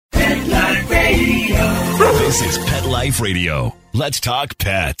This is Pet Life Radio. Let's talk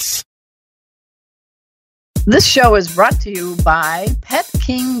pets. This show is brought to you by Pet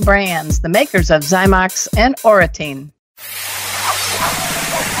King Brands, the makers of Zymox and Oratine.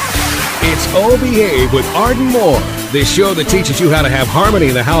 It's Oh Behave with Arden Moore, the show that teaches you how to have harmony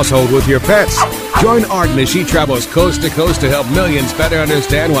in the household with your pets. Join Arden as she travels coast to coast to help millions better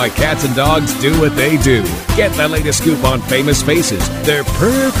understand why cats and dogs do what they do. Get the latest scoop on famous faces, their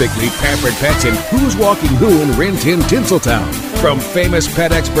perfectly pampered pets, and who's walking who in Rin Tin Tinseltown. From famous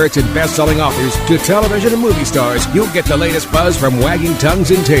pet experts and best-selling authors to television and movie stars, you'll get the latest buzz from wagging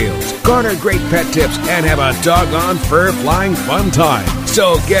tongues and tails. Garner great pet tips and have a doggone fur-flying fun time.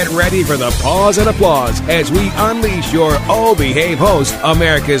 So get ready for the pause and applause as we unleash your Oh Behave host,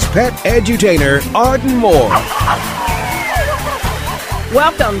 America's pet edutainer, Arden Moore.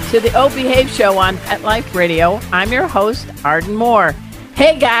 Welcome to the Oh Behave show on Pet Life Radio. I'm your host, Arden Moore.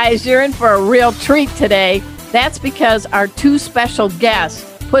 Hey guys, you're in for a real treat today. That's because our two special guests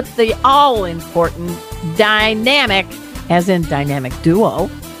put the all-important dynamic, as in dynamic duo.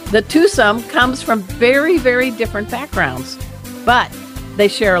 The twosome comes from very, very different backgrounds, but they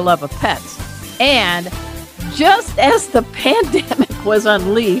share a love of pets. And just as the pandemic was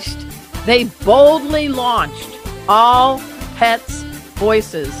unleashed, they boldly launched All Pets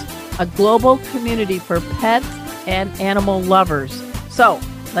Voices, a global community for pets and animal lovers. So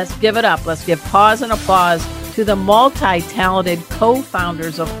let's give it up. Let's give pause and applause to the multi-talented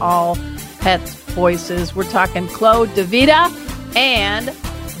co-founders of All Pets Voices. We're talking Chloe DeVita and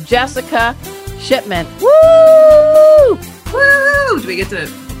Jessica Shipman. Woo! Woo! Do we get to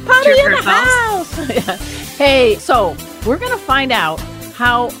Party cheer in for the ourselves? house! Hey, so we're going to find out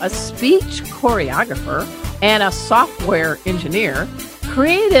how a speech choreographer and a software engineer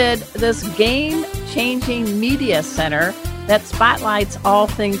created this game-changing media center that spotlights all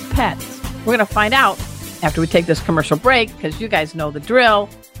things pets. We're going to find out after we take this commercial break, because you guys know the drill.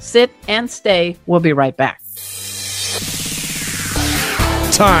 Sit and stay. We'll be right back.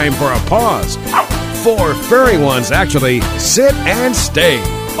 Time for a pause. 4 furry ones, actually. Sit and stay.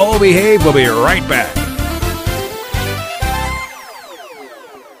 Oh Behave will be right back.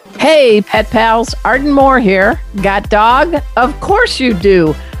 Hey, pet pals. Arden Moore here. Got dog? Of course you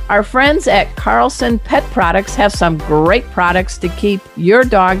do. Our friends at Carlson Pet Products have some great products to keep your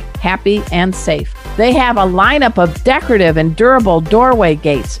dog happy and safe. They have a lineup of decorative and durable doorway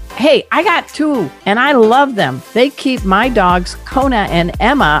gates. Hey, I got 2, and I love them. They keep my dogs, Kona and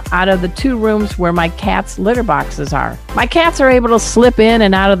Emma, out of the 2 rooms where my cats' litter boxes are. My cats are able to slip in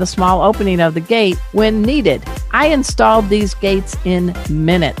and out of the small opening of the gate when needed. I installed these gates in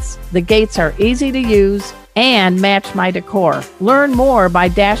minutes. The gates are easy to use and match my decor. Learn more by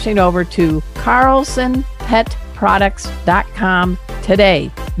dashing over to carlsonpetproducts.com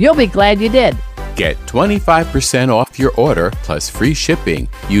today. You'll be glad you did. Get 25% off your order plus free shipping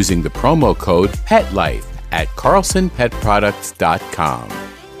using the promo code PETLIFE at carlsonpetproducts.com.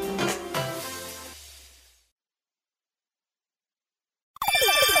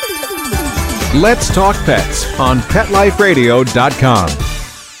 Let's talk pets on PetLifeRadio.com.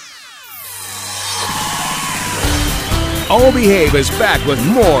 Oh Behave is back with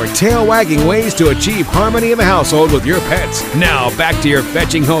more tail-wagging ways to achieve harmony in the household with your pets. Now, back to your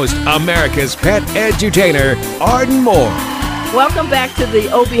fetching host, America's pet edutainer, Arden Moore. Welcome back to the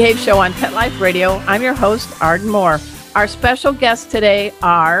Oh Behave show on Pet Life Radio. I'm your host, Arden Moore. Our special guests today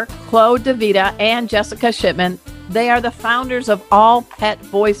are Chloe DeVita and Jessica Shipman. They are the founders of All Pet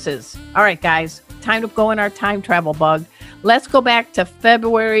Voices. All right, guys, time to go in our time travel bug. Let's go back to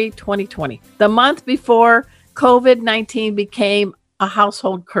February 2020, the month before COVID-19 became a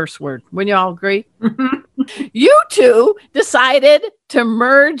household curse word. Wouldn't you all agree? You two decided to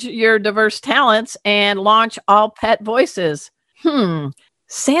merge your diverse talents and launch All Pet Voices.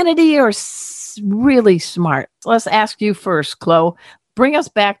 Sanity or really smart? Let's ask you first, Chloe. Bring us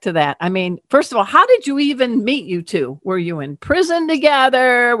back to that. I mean, first of all, how did you even meet, you two? Were you in prison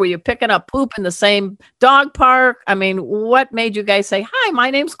together? Were you picking up poop in the same dog park? I mean, what made you guys say, hi, my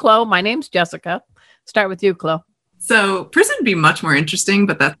name's Chloe, my name's Jessica? Start with you, Chloe. So prison would be much more interesting,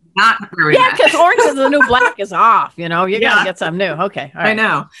 but that's not where we Yeah, met. because Orange is the New Black is off. You know, you got to get something new. Okay. All right. I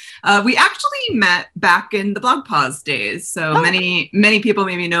know. We actually met back in the Blog Pause days. So many people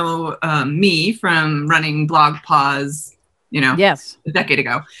maybe know me from running Blog Pause, Yes. a decade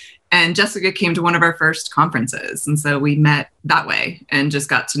ago. And Jessica came to one of our first conferences. And so we met that way and just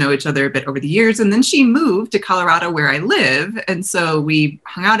got to know each other a bit over the years. And then she moved to Colorado where I live. And so we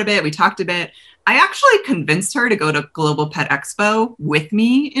hung out a bit, we talked a bit. I actually convinced her to go to Global Pet Expo with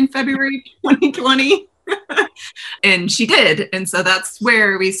me in February 2020. And she did. And so that's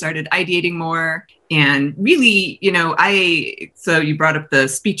where we started ideating more. And really, so you brought up the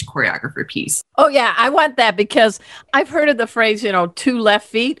speech choreographer piece. Oh, yeah. I want that because I've heard of the phrase, 2 left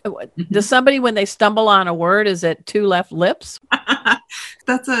feet. Does somebody, when they stumble on a word, is it 2 left lips?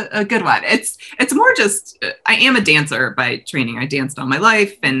 That's a good one. It's more just, I am a dancer by training. I danced all my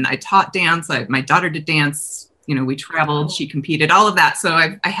life and I taught dance. My daughter did dance. We traveled, she competed, all of that. So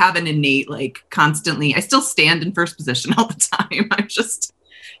I have an innate, constantly, I still stand in first position all the time. I'm just,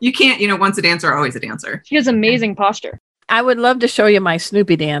 you can't, once a dancer, always a dancer. She has amazing posture. I would love to show you my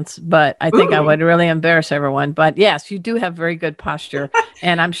Snoopy dance, but I think I would really embarrass everyone. But yes, you do have very good posture.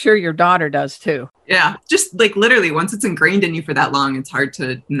 And I'm sure your daughter does too. Yeah. Just literally once it's ingrained in you for that long, it's hard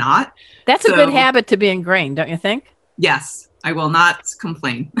to not. That's a good habit to be ingrained, don't you think? Yes. I will not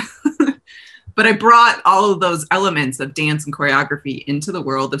complain. But I brought all of those elements of dance and choreography into the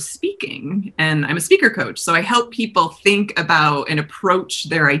world of speaking. And I'm a speaker coach. So I help people think about and approach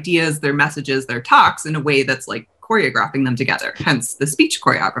their ideas, their messages, their talks in a way that's choreographing them together, hence the speech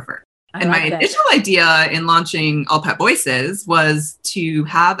choreographer. And my initial idea in launching All Pet Voices was to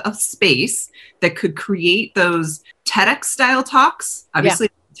have a space that could create those TEDx style talks. Obviously,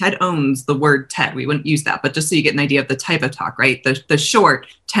 TED owns the word TED. We wouldn't use that, but just so you get an idea of the type of talk, right? The short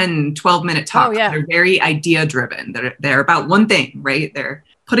 10, 12-minute talks that are very idea driven. They're about one thing, right? They're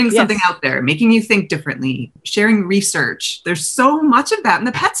putting something out there, making you think differently, sharing research. There's so much of that in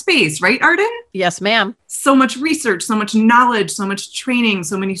the pet space, right, Arden? Yes, ma'am. So much research, so much knowledge, so much training,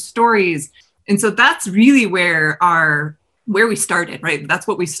 so many stories. And so that's really where we started, right? That's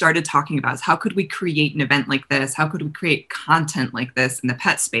what we started talking about is how could we create an event like this? How could we create content like this in the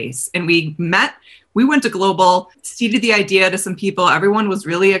pet space? And we went to global, seeded the idea to some people. Everyone was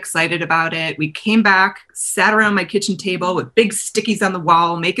really excited about it. We came back, sat around my kitchen table with big stickies on the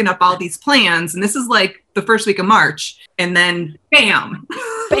wall, making up all these plans. And this is the first week of March. And then bam.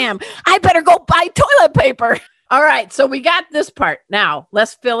 Bam. I better go buy toilet paper. All right. So we got this part. Now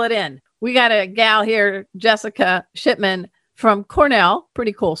let's fill it in. We got a gal here, Jessica Shipman from Cornell,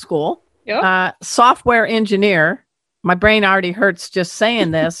 pretty cool school, software engineer. My brain already hurts just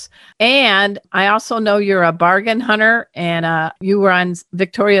saying this. And I also know you're a bargain hunter and you were on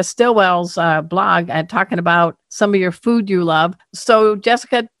Victoria Stilwell's blog and talking about some of your food you love. So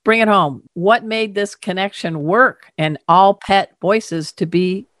Jessica, bring it home. What made this connection work and All Pet Voices to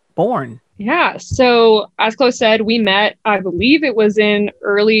be born? Yeah. So as Chloe said, we met, I believe it was in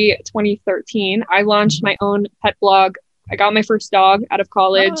early 2013. I launched my own pet blog. I got my first dog out of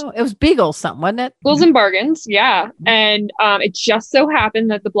college. Oh, it was Beagle something, wasn't it? Beagles and Bargains. Yeah. And it just so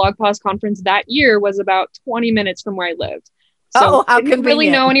happened that the Blog Pause conference that year was about 20 minutes from where I lived. So how didn't really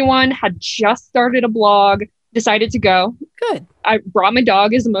know anyone, had just started a blog, decided to go. Good. I brought my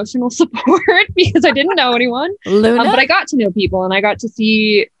dog as emotional support because I didn't know anyone. Luna? But I got to know people and I got to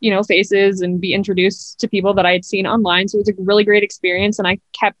see, faces and be introduced to people that I had seen online. So it was a really great experience. And I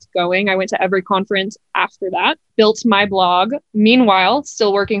kept going. I went to every conference after that, built my blog. Meanwhile,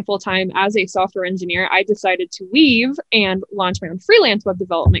 still working full time as a software engineer, I decided to leave and launch my own freelance web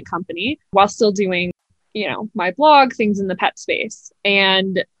development company while still doing my blog, things in the pet space.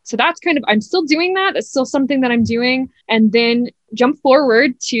 And so that's I'm still doing that. That's still something that I'm doing. And then jump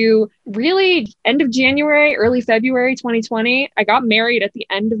forward to really end of January, early February, 2020. I got married at the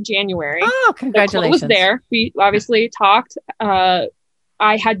end of January. Oh, congratulations. So Chloe was there. We obviously talked.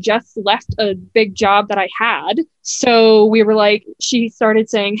 I had just left a big job that I had. So we were she started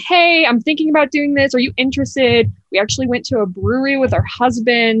saying, hey, I'm thinking about doing this. Are you interested? We actually went to a brewery with our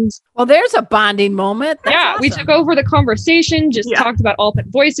husbands. Well, there's a bonding moment. That's awesome. We took over the conversation, talked about All Pet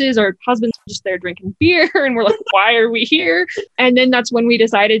Voices. Our husbands were just there drinking beer. And we're like, why are we here? And then that's when we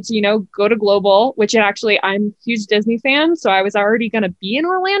decided to, go to global, which actually I'm a huge Disney fan. So I was already going to be in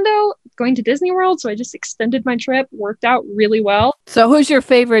Orlando going to Disney World. So I just extended my trip, worked out really well. So who's your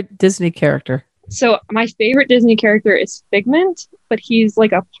favorite Disney character? So my favorite Disney character is Figment, but he's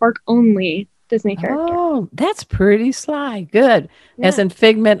a park only Disney character. Oh, that's pretty sly. Good. Yeah. As in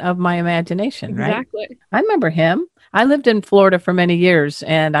figment of my imagination, right? Exactly. I remember him. I lived in Florida for many years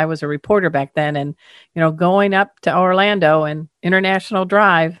and I was a reporter back then. And, going up to Orlando and International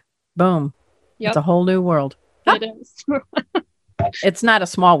Drive, boom. Yep. It's a whole new world. It is. It's not a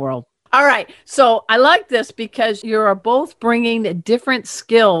small world. All right. So I like this because you're both bringing different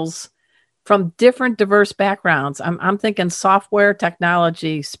skills from different diverse backgrounds. I'm thinking software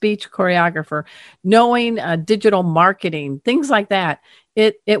technology, speech choreographer, knowing digital marketing, things like that.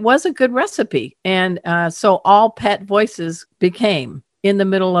 It was a good recipe. And so All Pet Voices became in the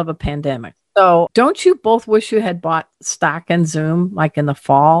middle of a pandemic. So don't you both wish you had bought stock in Zoom in the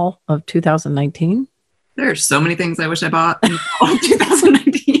fall of 2019? There are so many things I wish I bought in the fall of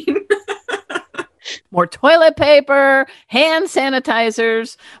 2019. more toilet paper, hand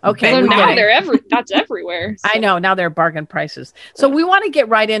sanitizers. Okay. So we now get it. that's everywhere. So. I know. Now they're bargain prices. So we want to get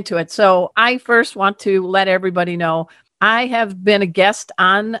right into it. So I first want to let everybody know I have been a guest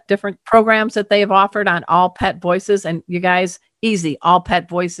on different programs that they have offered on All Pet Voices. And you guys, easy,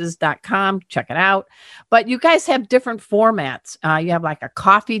 allpetvoices.com. Check it out. But you guys have different formats. You have like a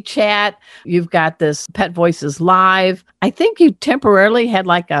coffee chat. You've got this Pet Voices Live. I think you temporarily had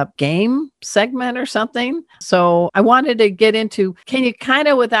like a game segment or something. So I wanted to get into, can you kind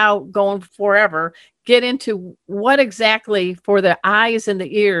of, without going forever, get into what exactly for the eyes and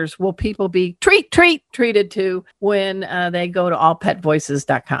the ears will people be treated to when they go to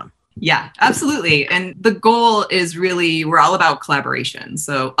allpetvoices.com? Yeah, absolutely. And the goal is really, we're all about collaboration.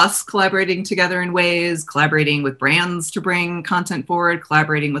 So us collaborating together in ways, collaborating with brands to bring content forward,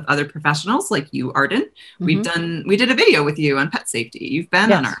 collaborating with other professionals like you, Arden. Mm-hmm. We did a video with you on pet safety. You've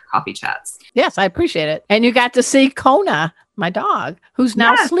been on our coffee chats. Yes, I appreciate it. And you got to see Kona, my dog, who's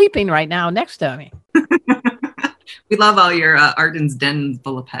now sleeping right now next to me. We love all your Arden's Den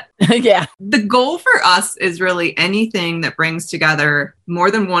full of pets. Yeah. The goal for us is really anything that brings together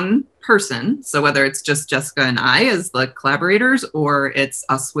more than one person. So whether it's just Jessica and I as the collaborators, or it's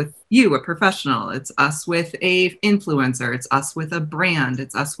us with you, a professional, it's us with a influencer, it's us with a brand,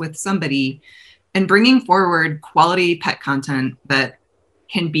 it's us with somebody, and bringing forward quality pet content that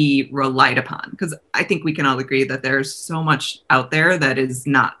can be relied upon. Because I think we can all agree that there's so much out there that is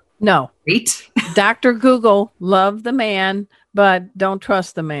not great. Dr. Google, love the man, but don't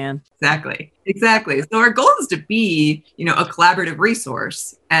trust the man. Exactly. So our goal is to be, a collaborative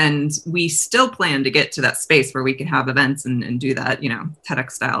resource. And we still plan to get to that space where we can have events and do that,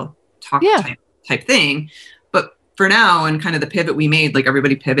 TEDx style talk type thing. But for now, and kind of the pivot we made, like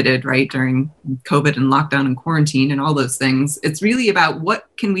everybody pivoted, right, during COVID and lockdown and quarantine and all those things, it's really about what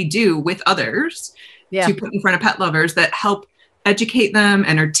can we do with others to put in front of pet lovers that help educate them,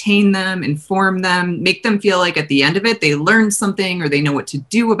 entertain them, inform them, make them feel like at the end of it, they learned something or they know what to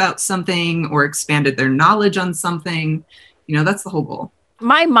do about something or expanded their knowledge on something. That's the whole goal.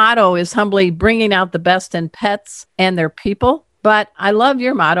 My motto is humbly bringing out the best in pets and their people. But I love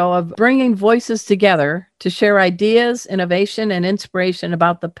your motto of bringing voices together to share ideas, innovation, and inspiration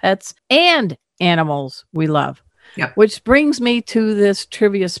about the pets and animals we love. Yep. Which brings me to this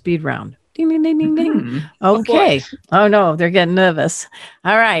trivia speed round. Ding, ding, ding, ding, ding. Okay. Oh, no, they're getting nervous.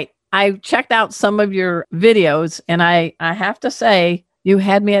 All right. I checked out some of your videos, and I have to say, you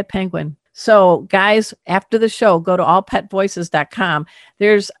had me at penguin. So, guys, after the show, go to allpetvoices.com.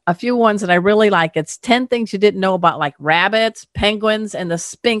 There's a few ones that I really like. It's 10 things you didn't know about, like rabbits, penguins, and the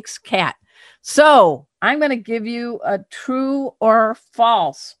Sphinx cat. So, I'm going to give you a true or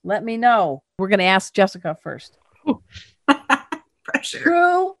false. Let me know. We're going to ask Jessica first. Pressure.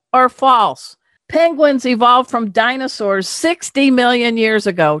 True or false? Penguins evolved from dinosaurs 60 million years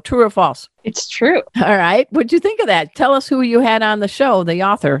ago. True or false? It's true. All right. What'd you think of that? Tell us who you had on the show, the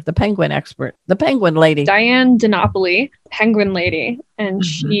author, the penguin expert, the penguin lady. Diane DiNapoli, penguin lady. And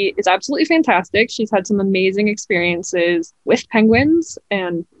she is absolutely fantastic. She's had some amazing experiences with penguins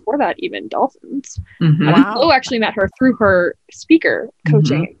and before that, even dolphins. Wow. Flo actually met her through her speaker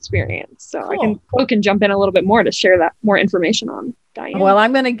coaching experience. So Flo can jump in a little bit more to share that more information on Diane. Well,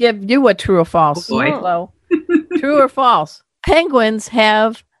 I'm going to give you a true or false. Oh, boy. Flo. True or false? Penguins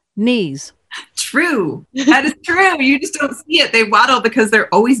have knees. True. That is true. You just don't see it. They waddle because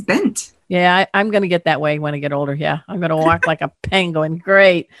they're always bent. Yeah, I'm going to get that way when I get older. Yeah, I'm going to walk like a penguin.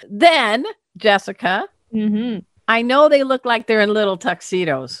 Great. Then, Jessica, I know they look like they're in little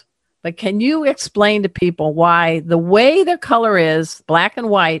tuxedos, but can you explain to people why the way their color is, black and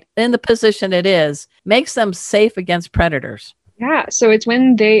white, in the position it is, makes them safe against predators? Yeah, so it's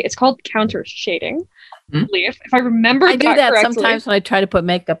when it's called counter shading. If I remember, I do that correctly. Sometimes when I try to put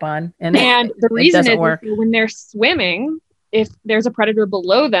makeup on, and the reason is work. When they're swimming, if there's a predator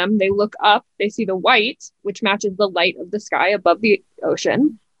below them, they look up, they see the white, which matches the light of the sky above the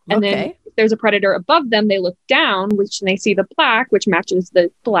ocean, and then if there's a predator above them, they look down, which they see the black, which matches the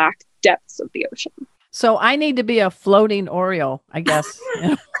black depths of the ocean. So I need to be a floating Oreo, I guess.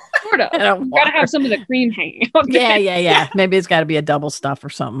 Sort of. You got to have some of the cream hanging out. Yeah. Maybe it's got to be a double stuff or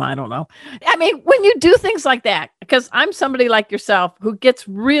something. I don't know. I mean, when you do things like that, because I'm somebody like yourself who gets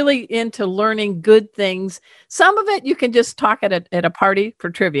really into learning good things. Some of it you can just talk at a party for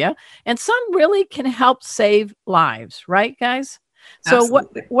trivia, and some really can help save lives, right, guys? So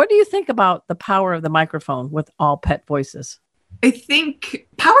Absolutely. what do you think about the power of the microphone with All Pet Voices? I think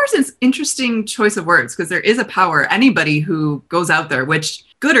power is an interesting choice of words because there is a power. Anybody who goes out there, which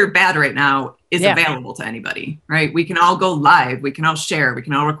good or bad right now, is available to anybody, right? We can all go live. We can all share. We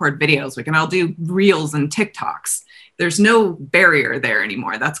can all record videos. We can all do reels and TikToks. There's no barrier there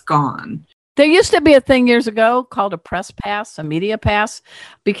anymore. That's gone. There used to be a thing years ago called a press pass, a media pass,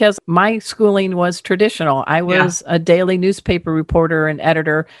 because my schooling was traditional. I was a daily newspaper reporter and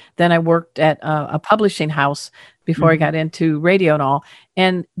editor. Then I worked at a publishing house before I got into radio and all.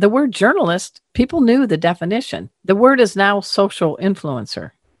 And the word journalist, people knew the definition. The word is now social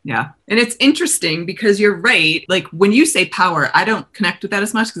influencer. Yeah. And it's interesting because you're right. Like when you say power, I don't connect with that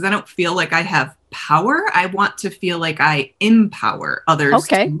as much because I don't feel like I have power. I want to feel like I empower others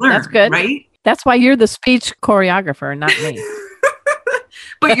to learn. That's good. Right? That's why you're the speech choreographer, not me.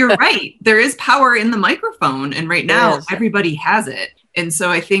 But you're right. There is power in the microphone. And right now, everybody has it. And so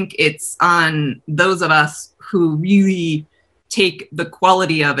I think it's on those of us who really take the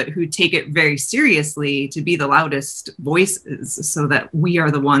quality of it, who take it very seriously, to be the loudest voices so that we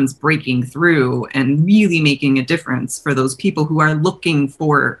are the ones breaking through and really making a difference for those people who are looking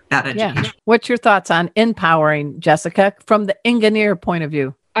for that education. Yeah. What's your thoughts on empowering, Jessica, from the engineer point of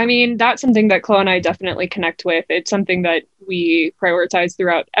view? I mean, that's something that Chloe and I definitely connect with. It's something that we prioritize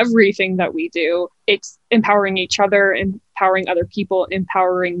throughout everything that we do. It's empowering each other, empowering other people,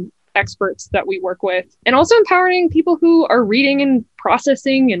 empowering experts that we work with, and also empowering people who are reading and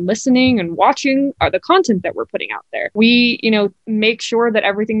processing and listening and watching the content that we're putting out there. We, make sure that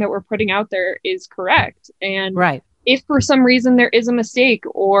everything that we're putting out there is correct. And if for some reason there is a mistake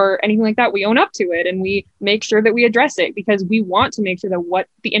or anything like that, we own up to it and we make sure that we address it, because we want to make sure that what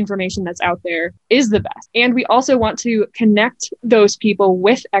the information that's out there is the best. And we also want to connect those people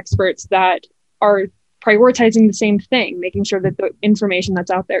with experts that are prioritizing the same thing, making sure that the information that's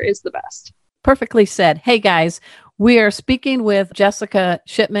out there is the best. Perfectly said. Hey guys, we are speaking with Jessica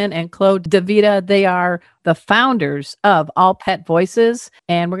Shipman and Chloe DeVita. They are the founders of All Pet Voices,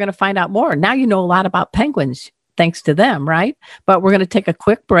 and we're going to find out more. Now you know a lot about penguins, thanks to them, right? But we're going to take a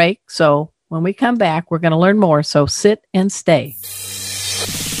quick break. So when we come back, we're going to learn more. So sit and stay.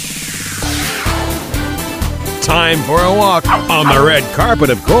 Time for a walk on the red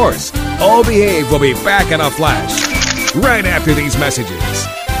carpet, of course. All Behave will be back in a flash right after these messages.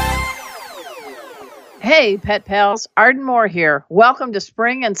 Hey, pet pals, Arden Moore here. Welcome to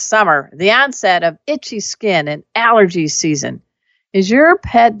spring and summer, the onset of itchy skin and allergy season. Is your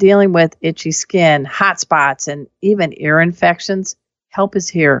pet dealing with itchy skin, hot spots, and even ear infections? Help is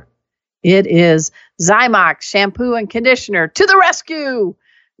here. It is Zymox shampoo and conditioner to the rescue.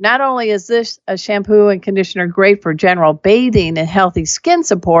 Not only is this a shampoo and conditioner great for general bathing and healthy skin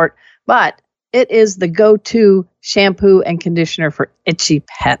support, but it is the go-to shampoo and conditioner for itchy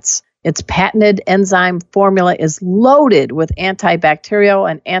pets. Its patented enzyme formula is loaded with antibacterial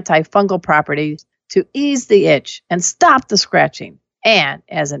and antifungal properties to ease the itch and stop the scratching. And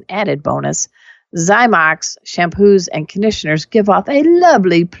as an added bonus, Zymox shampoos and conditioners give off a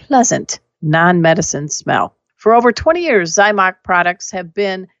lovely, pleasant, non-medicine smell. For over 20 years, Zymox products have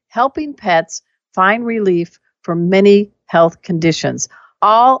been helping pets find relief from many health conditions.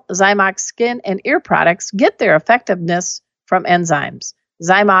 All Zymox skin and ear products get their effectiveness from enzymes.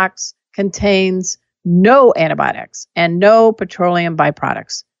 Zymox contains no antibiotics and no petroleum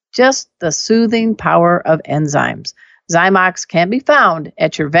byproducts, just the soothing power of enzymes. Zymox can be found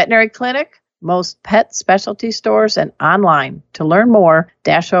at your veterinary clinic, most pet specialty stores, and online. To learn more,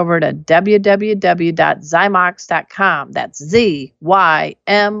 dash over to www.zymox.com. That's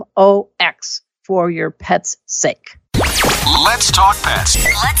ZYMOX for your pet's sake. Let's talk pets.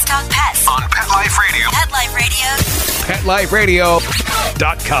 Let's talk pets On Pet Life Radio. Pet Life Radio.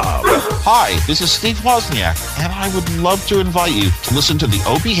 PetLifeRadio.com. Hi, this is Steve Wozniak, and I would love to invite you to listen to the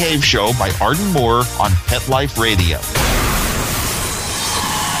O Behave Show by Arden Moore on Pet Life Radio.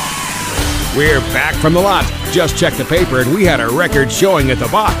 We're back from the lot. Just checked the paper and we had a record showing at the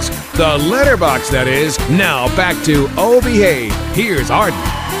box. The letterbox, that is. Now back to O Behave. Here's Arden.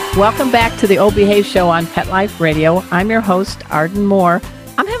 Welcome back to the O Behave Show on Pet Life Radio. I'm your host, Arden Moore.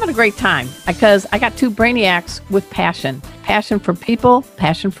 I'm having a great time because I got two brainiacs with passion. Passion for people,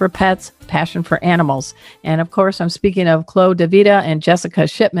 passion for pets, passion for animals. And of course, I'm speaking of Chloe DeVita and Jessica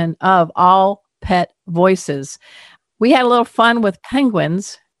Shipman of All Pet Voices. We had a little fun with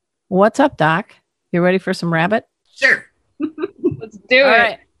penguins. What's up, Doc? You ready for some rabbit? Sure. Let's do it. All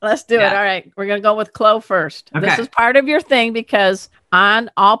right, let's do it. All right, we're going to go with Chloe first. Okay. This is part of your thing because on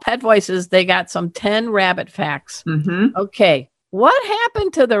All Pet Voices, they got some 10 rabbit facts. Mm-hmm. Okay, what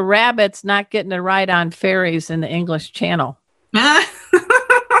happened to the rabbits not getting a ride on ferries in the English Channel? Aw,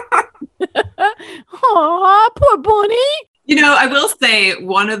 poor bunny. I will say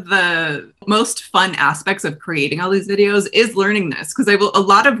one of the most fun aspects of creating all these videos is learning this, because a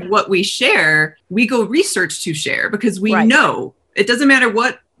lot of what we share, we go research to share, because we know it doesn't matter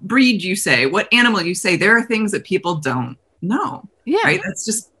what breed you say, what animal you say, there are things that people don't know. Yeah. Right. That's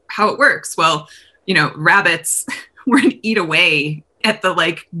just how it works. Well, rabbits were to eat away at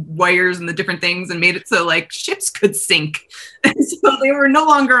the wires and the different things and made it so ships could sink. And so they were no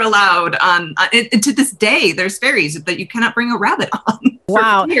longer allowed on, and to this day, there's ferries that you cannot bring a rabbit on.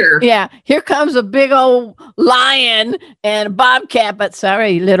 Wow. Yeah. Here comes a big old lion and a bobcat, but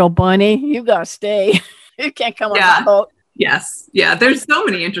sorry, little bunny, you gotta stay. You can't come on the boat. Yes. Yeah. There's so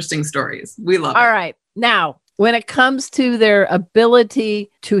many interesting stories. We love it. All right. Now, when it comes to their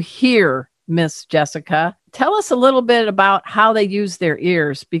ability to hear, Miss Jessica, tell us a little bit about how they use their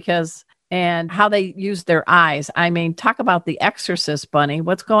ears and how they use their eyes. I mean, talk about the Exorcist bunny.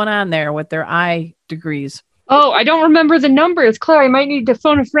 What's going on there with their eye degrees? Oh, I don't remember the numbers. Claire, I might need to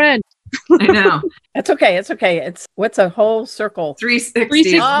phone a friend. I know. It's okay. What's a whole circle?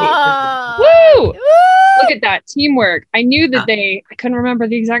 360. Woo! Look at that. Teamwork. I knew that I couldn't remember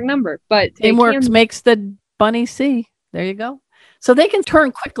the exact number, but teamwork makes the bunny see. There you go. So they can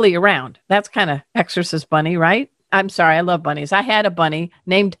turn quickly around. That's kind of Exorcist bunny, right? I'm sorry. I love bunnies. I had a bunny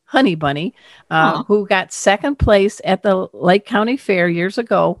named Honey Bunny who got second place at the Lake County Fair years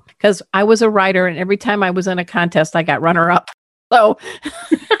ago because I was a writer, and every time I was in a contest, I got runner-up. So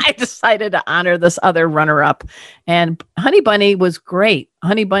I decided to honor this other runner-up. And Honey Bunny was great.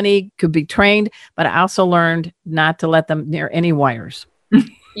 Honey Bunny could be trained, but I also learned not to let them near any wires.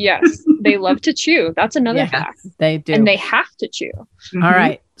 Yes, they love to chew. That's another fact. They do. And they have to chew. Mm-hmm. All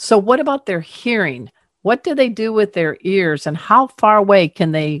right. So what about their hearing? What do they do with their ears, and how far away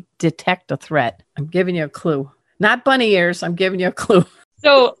can they detect a threat? I'm giving you a clue. Not bunny ears. I'm giving you a clue.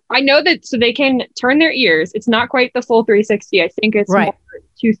 So I know that they can turn their ears. It's not quite the full 360. I think it's more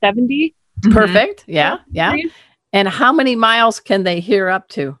 270. Perfect. Yeah. Yeah. And how many miles can they hear up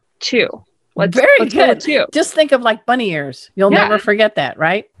to? 2. Let's good. Go with 2. Just think of bunny ears. You'll never forget that,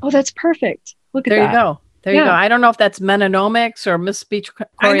 right? Oh, that's perfect. Look at that. There you go. I don't know if that's metonomics or Miss Speech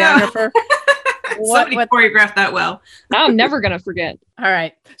choreographer. Somebody choreographed that well. I'm never going to forget. All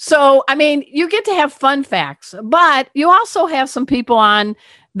right. So, I mean, you get to have fun facts, but you also have some people on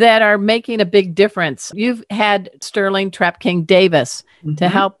that are making a big difference. You've had Sterling Trap King Davis to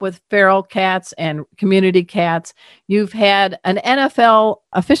help with feral cats and community cats. You've had an NFL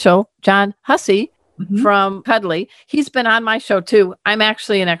official, John Hussey, from Cuddly. He's been on my show too. I'm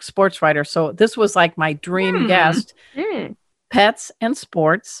actually an ex-sports writer, so this was my dream guest. Pets and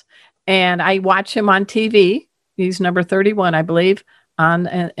sports. And I watch him on TV. He's number 31, I believe,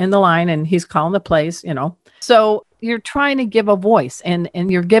 in the line, and he's calling the plays, So you're trying to give a voice, and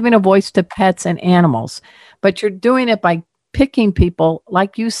you're giving a voice to pets and animals, but you're doing it by picking people,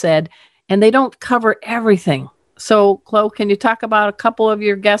 like you said, and they don't cover everything. So, Chloe, can you talk about a couple of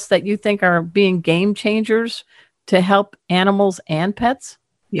your guests that you think are being game changers to help animals and pets?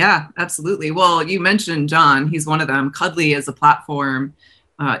 Yeah, absolutely. Well, you mentioned John. He's one of them. Cuddly as a platform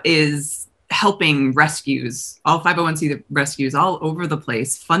is helping rescues, all 501c rescues all over the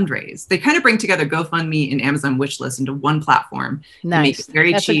place, fundraise. They kind of bring together GoFundMe and Amazon wishlist into one platform. Nice. Make it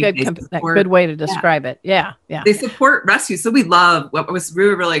very That's cheap. a good way to describe it. Yeah. They support rescues. So we was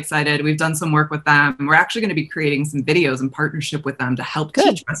really, really excited. We've done some work with them. We're actually going to be creating some videos in partnership with them to help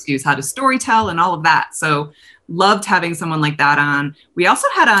teach rescues how to storytell and all of that. So loved having someone like that on. We also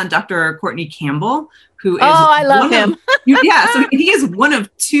had on Dr. Courtney Campbell, who is I love him. So he is one of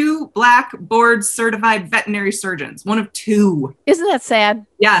 2 Black board certified veterinary surgeons. One of 2. Isn't that sad?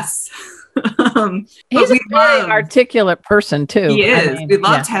 Yes. He's a very articulate person too. He is. We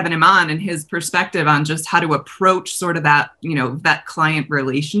loved having him on, and his perspective on just how to approach sort of that, vet client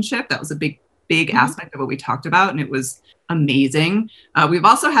relationship. That was a big aspect of what we talked about, and it was amazing. We've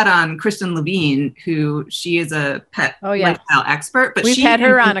also had on Kristen Levine, she is a pet lifestyle expert. But we've had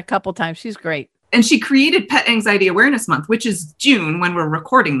her on a couple times. She's great. And she created Pet Anxiety Awareness Month, which is June when we're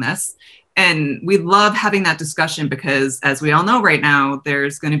recording this. And we love having that discussion because, as we all know right now,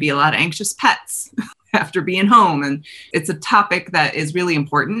 there's going to be a lot of anxious pets after being home. And it's a topic that is really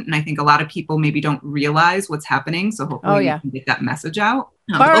important. And I think a lot of people maybe don't realize what's happening. So hopefully we can get that message out.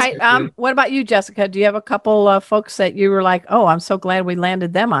 All right. What about you, Jessica? Do you have a couple folks that you were like, oh, I'm so glad we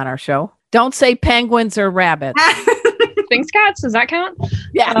landed them on our show? Don't say penguins or rabbits. Sphinx cats, does that count?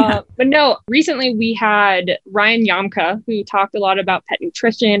 Yeah. But no, recently we had Ryan Yamka, who talked a lot about pet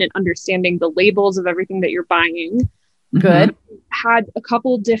nutrition and understanding the labels of everything that you're buying. Good. Had a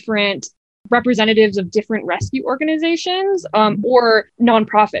couple different representatives of different rescue organizations or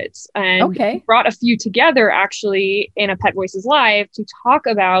nonprofits, and brought a few together actually in a Pet Voices Live to talk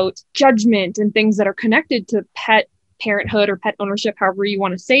about judgment and things that are connected to pet parenthood or pet ownership, however you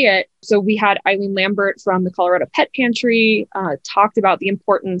want to say it. So we had Eileen Lambert from the Colorado Pet Pantry talked about the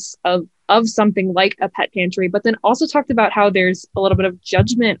importance of something like a pet pantry, but then also talked about how there's a little bit of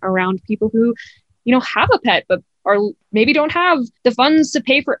judgment around people who, have a pet, but are maybe don't have the funds to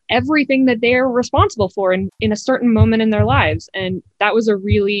pay for everything that they're responsible for in a certain moment in their lives. And that was a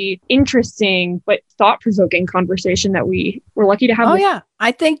really interesting but thought-provoking conversation that we were lucky to have. Oh, yeah.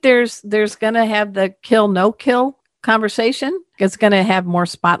 I think there's going to have the kill, no kill conversation. It's going to have more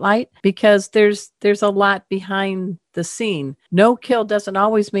spotlight because there's a lot behind the scene. No kill doesn't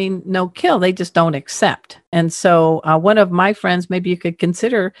always mean no kill. They just don't accept. And so one of my friends, maybe you could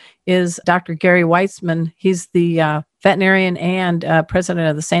consider, is Dr. Gary Weitzman. He's the veterinarian and president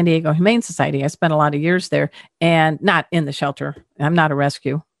of the San Diego Humane Society. I spent a lot of years there and not in the shelter. I'm not a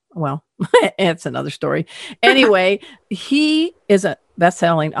rescue. Well, it's another story. Anyway, he is a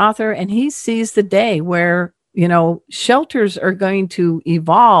best-selling author and he sees the day where shelters are going to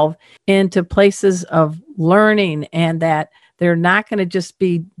evolve into places of learning and that they're not going to just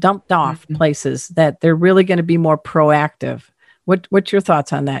be dumped off places, that they're really going to be more proactive. What's your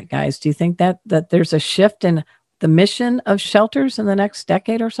thoughts on that, guys? Do you think that there's a shift in the mission of shelters in the next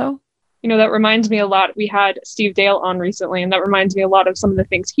decade or so? That reminds me a lot. We had Steve Dale on recently, and that reminds me a lot of some of the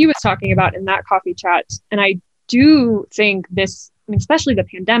things he was talking about in that coffee chat. And I do think this, especially the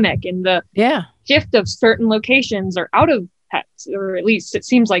pandemic and the shift of certain locations are out of pets, or at least it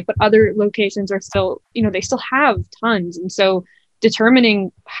seems like, but other locations are still, they still have tons. And so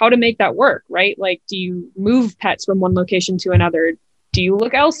determining how to make that work, right? Like, do you move pets from one location to another? Do you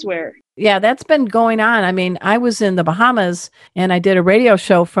look elsewhere? Yeah, that's been going on. I mean, I was in the Bahamas and I did a radio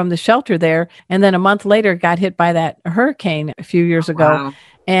show from the shelter there. And then a month later got hit by that hurricane a few years ago. Wow.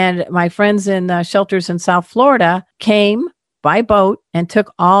 And my friends in shelters in South Florida came by boat and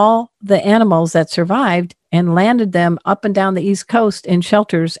took all the animals that survived and landed them up and down the East Coast in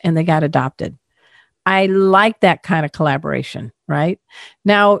shelters, and they got adopted. I like that kind of collaboration, right?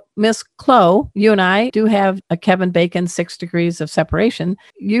 Now, Miss Chloe, you and I do have a Kevin Bacon 6 Degrees of Separation.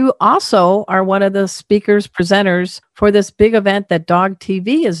 You also are one of the speakers, presenters for this big event that Dog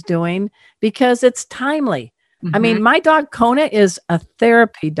TV is doing because it's timely. I mean, my dog Kona is a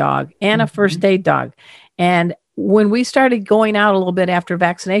therapy dog and a first aid dog. And when we started going out a little bit after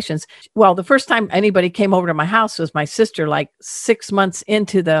vaccinations, well, the first time anybody came over to my house was my sister, like 6 months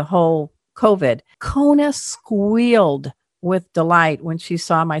into the whole COVID. Kona squealed with delight when she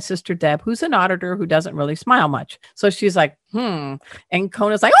saw my sister Deb, who's an auditor who doesn't really smile much. So she's like, and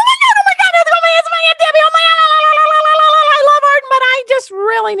Kona's like, oh my God, it's my Aunt Debbie. Oh my God, I love Arden, but I just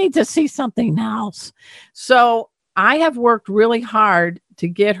really need to see something else. So I have worked really hard to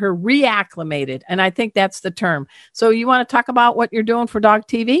get her reacclimated. And I think that's the term. So you want to talk about what you're doing for Dog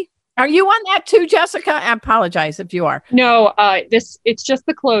TV? Are you on that too, Jessica? I apologize if you are. No, it's just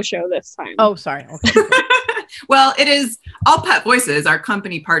the Chloe show this time. Oh, sorry. Okay. Well, it is All Pet Voices. Our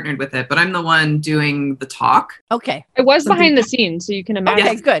company partnered with it, but I'm the one doing the talk. Okay. It was behind the scenes, so you can imagine.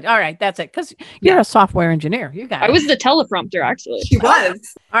 Okay, good. All right. That's it. Because you're a software engineer. You got it. I was the teleprompter, actually. She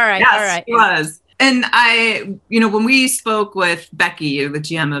was. All right. Yes, all right. She was. And I, when we spoke with Becky, the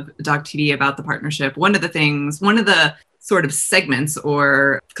GM of Dog TV, about the partnership, one of the sort of segments,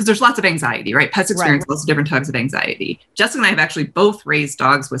 or because there's lots of anxiety, right? Pets experience lots of different types of anxiety. Jessica and I have actually both raised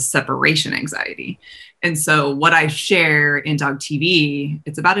dogs with separation anxiety. And so what I share in Dog TV,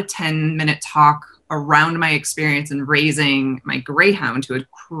 it's about a 10-minute talk around my experience in raising my Greyhound, who had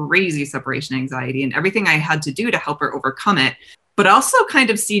crazy separation anxiety, and everything I had to do to help her overcome it. But also kind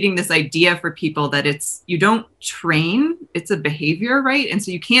of seeding this idea for people that you don't train, it's a behavior, right? And so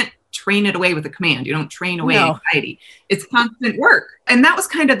you can't train it away with a command. You don't train away anxiety. It's constant work. And that was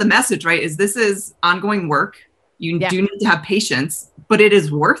kind of the message, right? This is ongoing work. You do need to have patience, but it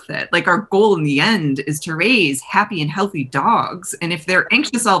is worth it. Like, our goal in the end is to raise happy and healthy dogs. And if they're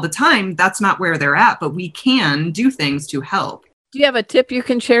anxious all the time, that's not where they're at, but we can do things to help. Do you have a tip you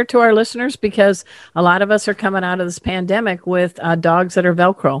can share to our listeners? Because a lot of us are coming out of this pandemic with dogs that are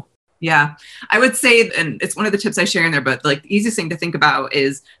Velcro. Yeah, I would say, and it's one of the tips I share in there, but like the easiest thing to think about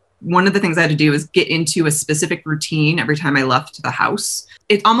is one of the things I had to do is get into a specific routine every time I left the house.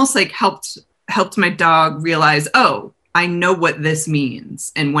 It almost like helped my dog realize, oh, I know what this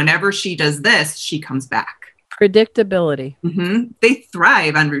means. And whenever she does this, she comes back. Predictability. They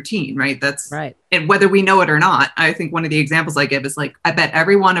thrive on routine, right? That's right. And whether we know it or not, I think one of the examples I give is like, I bet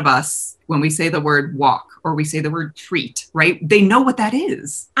every one of us, when we say the word walk or we say the word treat, right? They know what that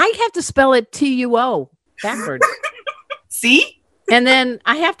is. I have to spell it TUO backwards. See? And then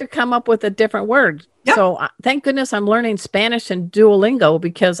I have to come up with a different word. Yep. So thank goodness I'm learning Spanish and Duolingo,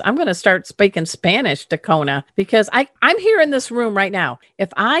 because I'm going to start speaking Spanish to Kona, because I'm here in this room right now. If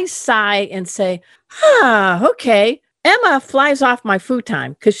I sigh and say, okay, Emma flies off my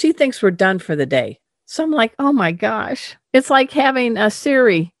futon because she thinks we're done for the day. So I'm like, oh my gosh, it's like having a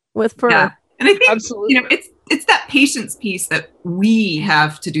Siri with fur. Yeah. And I think, Absolutely. It's that patience piece that we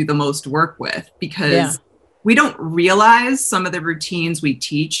have to do the most work with, because we don't realize some of the routines we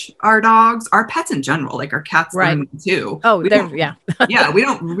teach our dogs, our pets in general, like our cats learn too. Oh, we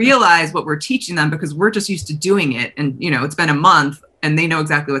don't realize what we're teaching them because we're just used to doing it. And, it's been a month and they know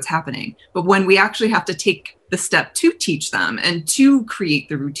exactly what's happening. But when we actually have to take the step to teach them and to create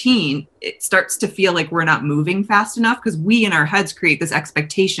the routine, it starts to feel like we're not moving fast enough, because we in our heads create this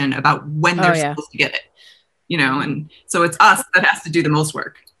expectation about when they're supposed to get it, and so it's us that has to do the most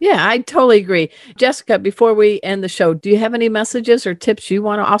work. Yeah, I totally agree. Jessica, before we end the show, do you have any messages or tips you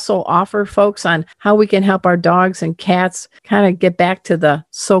want to also offer folks on how we can help our dogs and cats kind of get back to the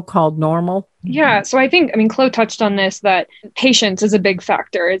so-called normal? Yeah. So I think, Chloe touched on this, that patience is a big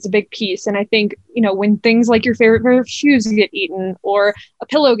factor. It's a big piece. And I think, when things like your favorite pair of shoes get eaten, or a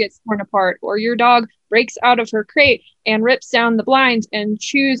pillow gets torn apart, or your dog breaks out of her crate and rips down the blinds and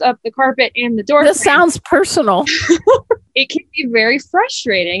chews up the carpet and the door. This sounds personal. It can be very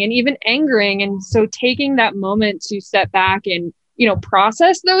frustrating and even angering. And so taking that moment to step back and,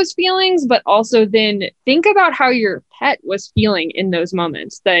 process those feelings, but also then think about how your pet was feeling in those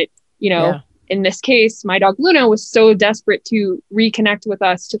moments. That, in this case, my dog Luna was so desperate to reconnect with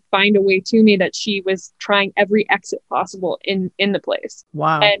us, to find a way to me, that she was trying every exit possible in the place.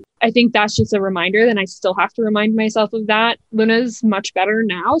 Wow. And I think that's just a reminder. Then I still have to remind myself of that. Luna's much better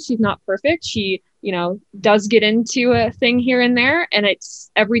now. She's not perfect. She, does get into a thing here and there. And it's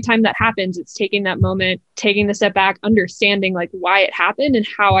every time that happens, it's taking that moment, taking the step back, understanding like why it happened and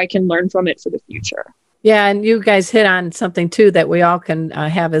how I can learn from it for the future. Yeah. And you guys hit on something too that we all can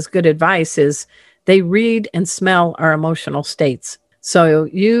have as good advice, is they read and smell our emotional states. So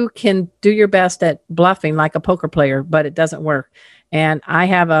you can do your best at bluffing like a poker player, but it doesn't work. And I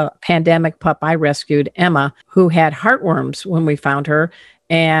have a pandemic pup I rescued, Emma, who had heartworms when we found her.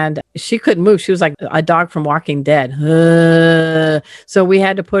 And she couldn't move. She was like a dog from Walking Dead. So we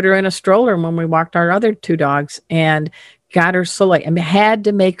had to put her in a stroller when we walked our other two dogs, and got her had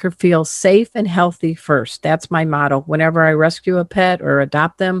to make her feel safe and healthy first. That's my motto. Whenever I rescue a pet or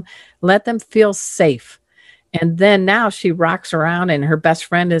adopt them, let them feel safe. And then now she rocks around, and her best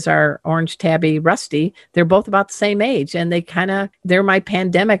friend is our orange tabby, Rusty. They're both about the same age, and they're my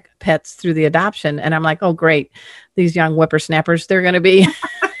pandemic pets through the adoption. And I'm like, oh, great. These young whippersnappers, they're going to be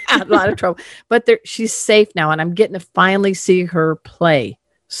a lot of trouble. But she's safe now, and I'm getting to finally see her play.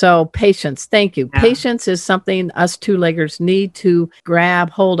 So patience. Thank you. Yeah. Patience is something us two-leggers need to grab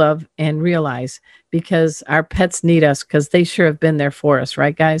hold of and realize, because our pets need us, because they sure have been there for us.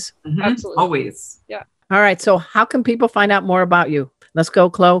 Right, guys? Mm-hmm. Absolutely. Always. Yeah. All right. So how can people find out more about you? Let's go,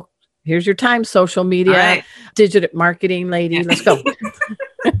 Chloe. Here's your time. Social media, digital marketing lady. Yeah. Let's go.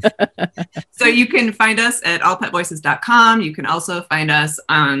 So you can find us at allpetvoices.com. You can also find us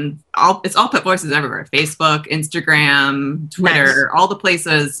on it's All Pet Voices everywhere. Facebook, Instagram, Twitter, all the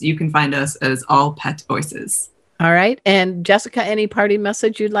places. You can find us as All Pet Voices. All right. And Jessica, any party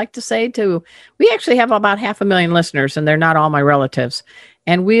message you'd like to say to, we actually have about 500,000 listeners, and they're not all my relatives.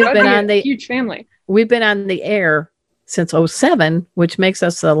 And we've been on the huge family. We've been on the air since 2007, which makes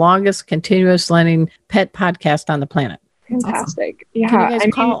us the longest continuous running pet podcast on the planet. Fantastic. Awesome. Yeah. Can you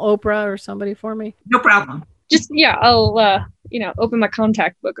guys call Oprah or somebody for me? No problem. Just, I'll, open my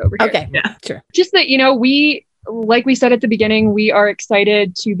contact book over here. Okay. Yeah. Sure. Just that, like we said at the beginning, we are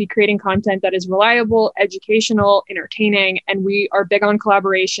excited to be creating content that is reliable, educational, entertaining, and we are big on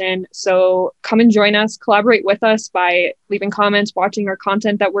collaboration. So come and join us, collaborate with us by leaving comments, watching our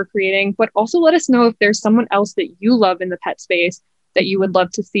content that we're creating, but also let us know if there's someone else that you love in the pet space that you would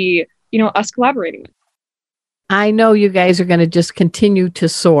love to see, us collaborating with. I know you guys are going to just continue to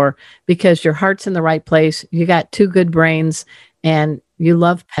soar because your heart's in the right place. You got two good brains, and you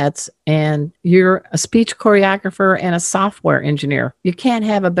love pets, and you're a speech choreographer and a software engineer. You can't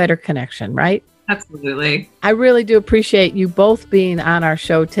have a better connection, right? Absolutely. I really do appreciate you both being on our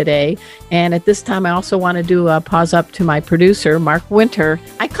show today. And at this time, I also want to do a pause up to my producer, Mark Winter.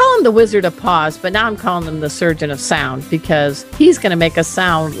 I call him the Wizard of Pause, but now I'm calling him the Surgeon of Sound because he's going to make us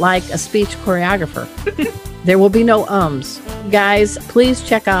sound like a speech choreographer. There will be no ums. Guys, please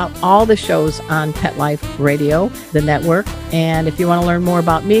check out all the shows on Pet Life Radio, the network. And if you want to learn more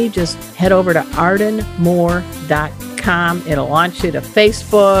about me, just head over to ardenmoore.com. It'll launch you to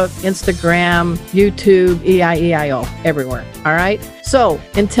Facebook, Instagram, YouTube, EIEIO, everywhere. All right. So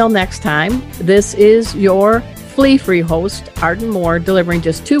until next time, this is your flea-free host, Arden Moore, delivering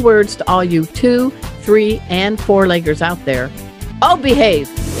just 2 words to all you 2, 3, and 4-leggers out there. Oh, behave.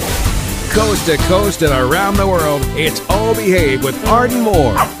 Coast to coast and around the world, it's Oh Behave with Arden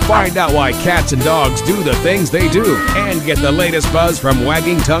Moore. Find out why cats and dogs do the things they do and get the latest buzz from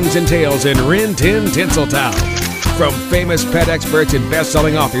wagging tongues and tails in Rin Tin Tinseltown. From famous pet experts and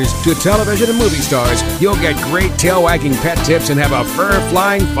best-selling authors to television and movie stars, you'll get great tail-wagging pet tips and have a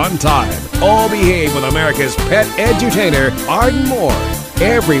fur-flying fun time. Oh Behave with America's pet edutainer, Arden Moore.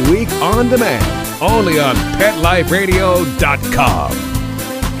 Every week on demand, only on PetLifeRadio.com.